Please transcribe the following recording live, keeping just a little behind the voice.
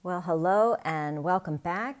Well, hello and welcome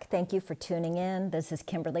back. Thank you for tuning in. This is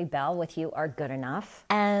Kimberly Bell with You Are Good Enough.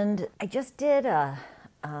 And I just did a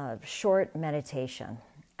short meditation,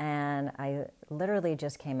 and I literally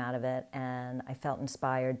just came out of it and I felt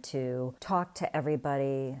inspired to talk to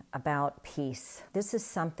everybody about peace. This is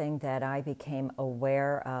something that I became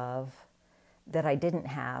aware of that I didn't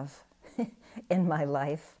have in my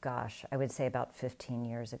life. Gosh, I would say about 15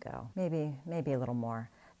 years ago, maybe a little more.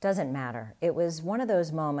 Doesn't matter. It was one of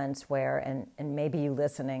those moments where, and maybe you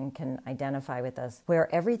listening can identify with us, where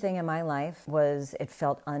everything in my life it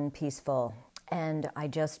felt unpeaceful. And I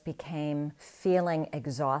just became feeling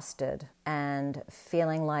exhausted and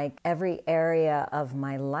feeling like every area of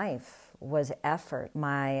my life was effort.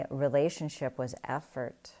 My relationship was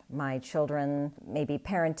effort. My children, maybe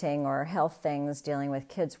parenting or health things, dealing with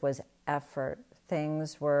kids was effort.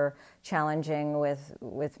 Things were challenging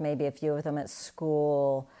with maybe a few of them at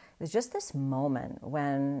school. It was just this moment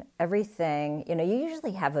when everything, you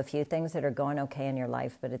usually have a few things that are going okay in your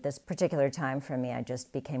life, but at this particular time for me, I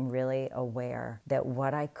just became really aware that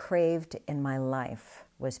what I craved in my life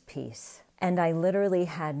was peace. And I literally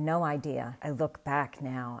had no idea. I look back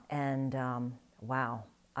now and wow,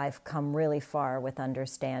 I've come really far with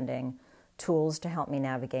understanding tools to help me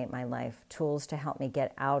navigate my life, tools to help me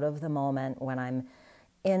get out of the moment when I'm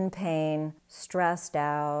in pain, stressed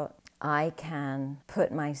out. I can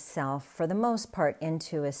put myself, for the most part,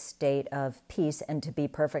 into a state of peace. And to be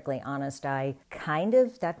perfectly honest,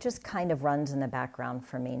 that just kind of runs in the background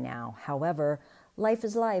for me now. However, life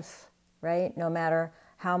is life, right? No matter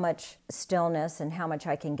how much stillness and how much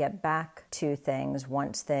I can get back to things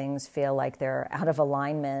once things feel like they're out of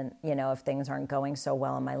alignment, if things aren't going so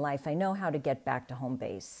well in my life, I know how to get back to home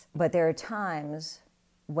base. But there are times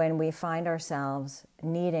when we find ourselves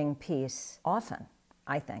needing peace often,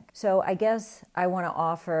 I think. So I guess I want to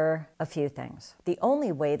offer a few things. The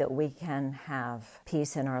only way that we can have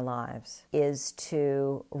peace in our lives is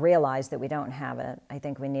to realize that we don't have it. I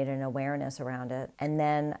think we need an awareness around it. And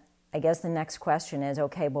then I guess the next question is,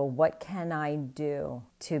 okay, well, what can I do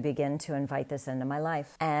to begin to invite this into my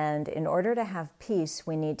life? And in order to have peace,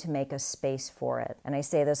 we need to make a space for it. And I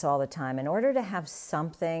say this all the time. In order to have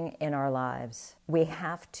something in our lives, we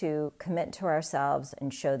have to commit to ourselves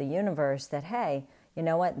and show the universe that, hey, you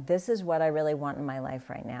know what? This is what I really want in my life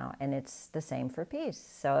right now. And it's the same for peace.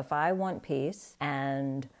 So if I want peace,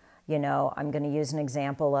 and, I'm going to use an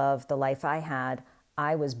example of the life I had,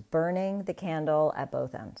 I was burning the candle at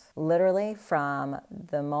both ends. Literally from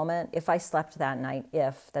the moment, if I slept that night,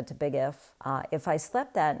 that's a big if I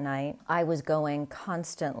slept that night, I was going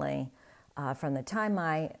constantly from the time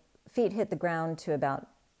my feet hit the ground to about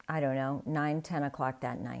 9, 10 o'clock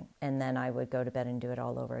that night. And then I would go to bed and do it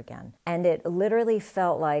all over again. And it literally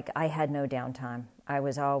felt like I had no downtime. I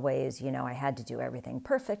was always, I had to do everything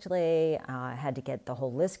perfectly. I had to get the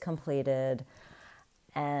whole list completed.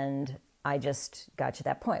 And I just got to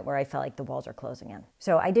that point where I felt like the walls are closing in.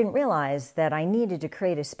 So I didn't realize that I needed to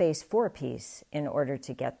create a space for peace in order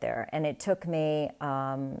to get there. And it took me,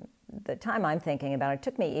 the time I'm thinking about, it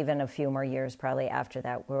took me even a few more years probably after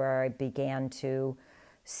that, where I began to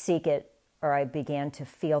seek it, or I began to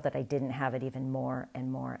feel that I didn't have it even more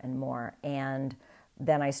and more and more. And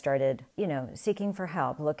then I started, seeking for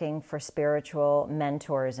help, looking for spiritual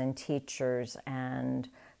mentors and teachers, and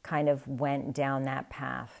kind of went down that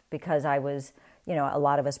path because I was, a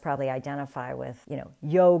lot of us probably identify with,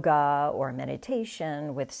 yoga or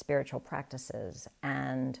meditation, with spiritual practices.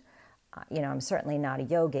 And, I'm certainly not a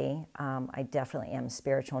yogi. I definitely am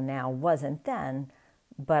spiritual now, wasn't then,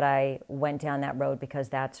 but I went down that road because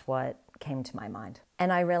that's what came to my mind.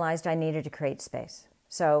 And I realized I needed to create space.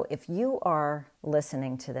 So if you are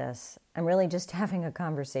listening to this, I'm really just having a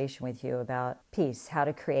conversation with you about peace, how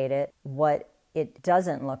to create it, what it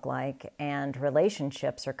doesn't look like, and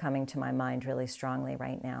relationships are coming to my mind really strongly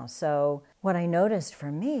right now. So what I noticed for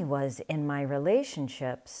me was in my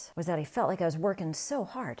relationships was that I felt like I was working so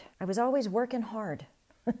hard. I was always working hard.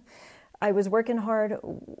 I was working hard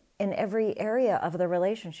in every area of the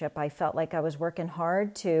relationship. I felt like I was working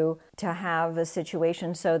hard to have a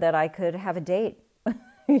situation so that I could have a date,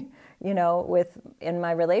 in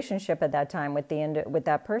my relationship at that time with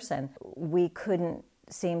that person. We couldn't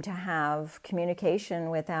seem to have communication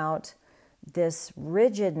without this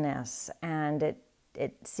rigidness, and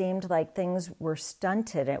it seemed like things were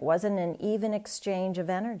stunted. It wasn't an even exchange of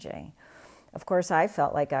energy. Of course, I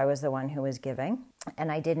felt like I was the one who was giving,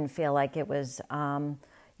 and I didn't feel like it was,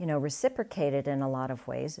 reciprocated in a lot of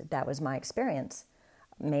ways. That was my experience.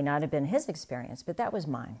 May not have been his experience, but that was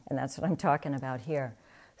mine, and that's what I'm talking about here.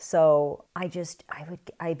 So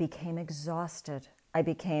I became exhausted. I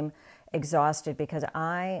became exhausted because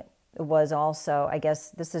I was also, I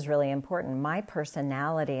guess this is really important, my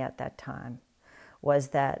personality at that time was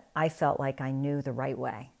that I felt like I knew the right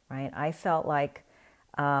way, right? I felt like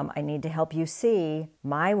I need to help you see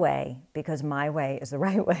my way because my way is the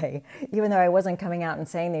right way. Even though I wasn't coming out and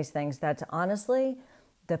saying these things, that's honestly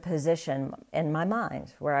the position in my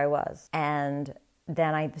mind where I was. And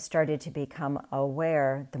then I started to become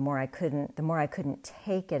aware the more I couldn't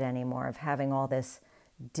take it anymore of having all this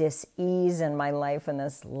dis-ease in my life and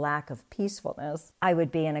this lack of peacefulness. I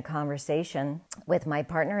would be in a conversation with my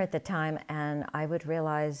partner at the time and I would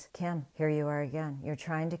realize, Kim, here you are again. You're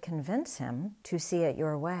trying to convince him to see it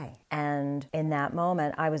your way. And in that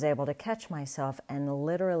moment, I was able to catch myself and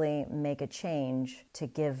literally make a change to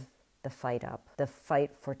give the fight up, the fight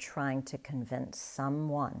for trying to convince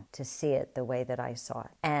someone to see it the way that I saw it.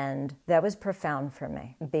 And that was profound for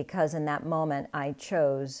me because in that moment, I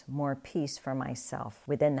chose more peace for myself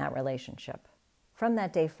within that relationship. From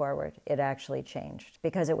that day forward, it actually changed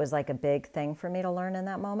because it was like a big thing for me to learn in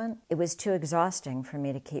that moment. It was too exhausting for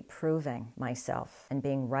me to keep proving myself and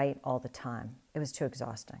being right all the time. It was too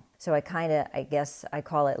exhausting. So I guess I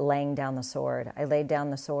call it laying down the sword. I laid down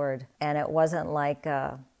the sword and it wasn't like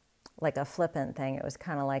a flippant thing. It was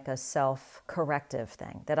kind of like a self-corrective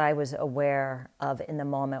thing that I was aware of in the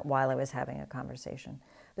moment while I was having a conversation.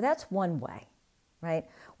 But that's one way, right?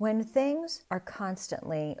 When things are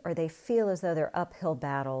constantly, or they feel as though they're uphill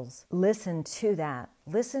battles, listen to that.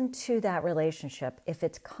 Listen to that relationship if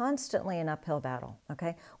it's constantly an uphill battle,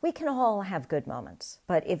 okay? We can all have good moments.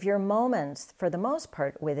 But if your moments, for the most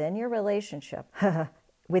part, within your relationship,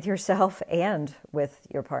 with yourself and with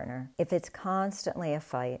your partner, if it's constantly a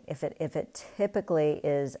fight, if it typically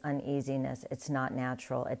is uneasiness, it's not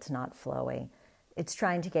natural, it's not flowy, it's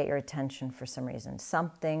trying to get your attention for some reason.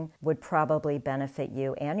 Something would probably benefit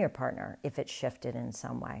you and your partner if it shifted in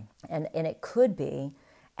some way. And it could be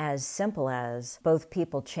as simple as both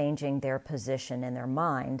people changing their position in their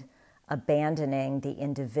mind, abandoning the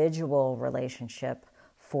individual relationship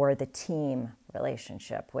for the team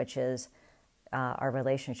relationship, which is our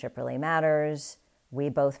relationship really matters. We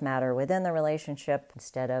both matter within the relationship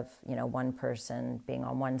instead of, one person being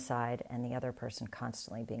on one side and the other person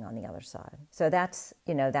constantly being on the other side. So that's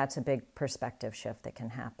a big perspective shift that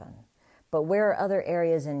can happen. But where are other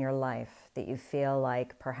areas in your life that you feel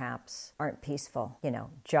like perhaps aren't peaceful?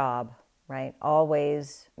 Job, right?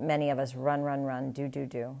 Always, many of us run,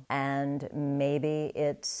 do. And maybe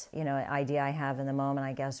it's, an idea I have in the moment,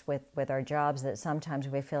 I guess, with our jobs, that sometimes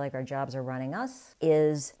we feel like our jobs are running us,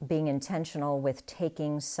 is being intentional with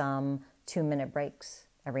taking some 2-minute breaks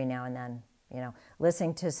every now and then,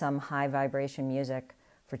 listening to some high vibration music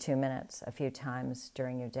for 2 minutes a few times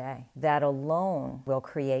during your day. That alone will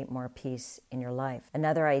create more peace in your life.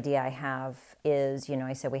 Another idea I have is,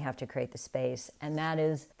 I said we have to create the space, and that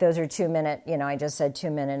is, those are 2-minute, I just said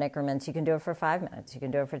 2-minute increments. You can do it for 5 minutes. You can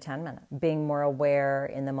do it for 10 minutes. Being more aware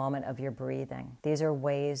in the moment of your breathing. These are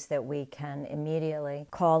ways that we can immediately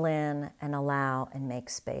call in and allow and make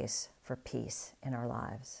space for peace in our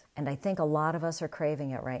lives. And I think a lot of us are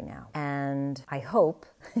craving it right now. And I hope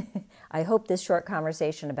this short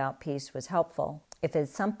conversation about peace was helpful. If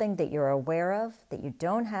it's something that you're aware of, that you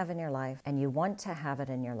don't have in your life, and you want to have it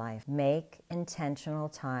in your life, make intentional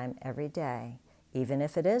time every day, even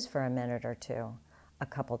if it is for a minute or two, a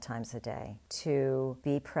couple times a day, to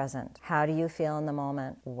be present. How do you feel in the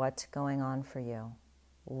moment? What's going on for you?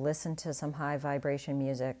 Listen to some high vibration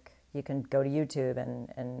music. You can go to YouTube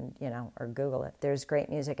and or Google it. There's great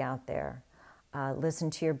music out there. Listen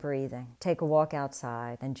to your breathing. Take a walk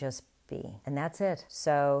outside and just be. And that's it.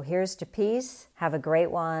 So here's to peace. Have a great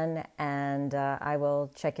one. And I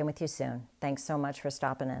will check in with you soon. Thanks so much for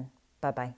stopping in. Bye-bye.